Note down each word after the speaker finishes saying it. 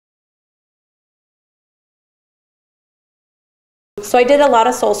So I did a lot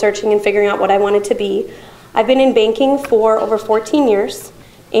of soul searching and figuring out what I wanted to be. I've been in banking for over 14 years,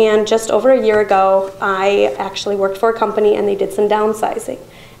 and just over a year ago, I actually worked for a company and they did some downsizing.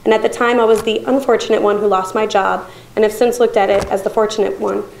 And at the time, I was the unfortunate one who lost my job, and have since looked at it as the fortunate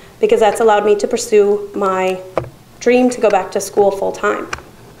one, because that's allowed me to pursue my dream to go back to school full time.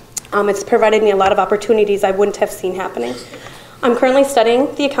 It's provided me a lot of opportunities I wouldn't have seen happening. I'm currently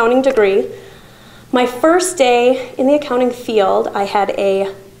studying the accounting degree. My first day in the accounting field, I had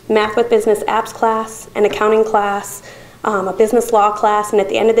a math with business apps class, an accounting class, a business law class, and at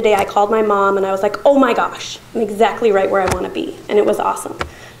the end of the day I called my mom and I was like, oh my gosh, I'm exactly right where I want to be, and it was awesome.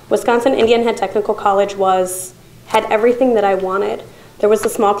 Wisconsin Indian Head Technical College had everything that I wanted. There was the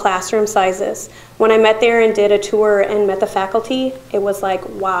small classroom sizes. When I met there and did a tour and met the faculty, it was like,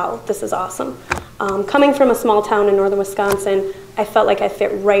 wow, this is awesome. Coming from a small town in northern Wisconsin, I felt like I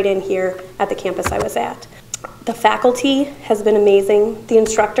fit right in here at the campus I was at. The faculty has been amazing. The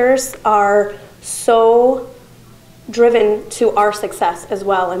instructors are so driven to our success as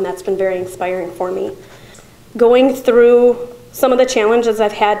well, and that's been very inspiring for me. Going through some of the challenges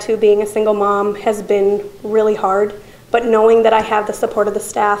I've had to being a single mom has been really hard, but knowing that I have the support of the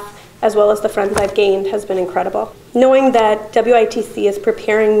staff as well as the friends I've gained has been incredible. Knowing that WITC is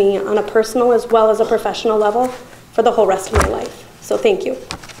preparing me on a personal as well as a professional level for the whole rest of my life. So thank you.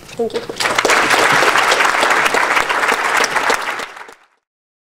 Thank you.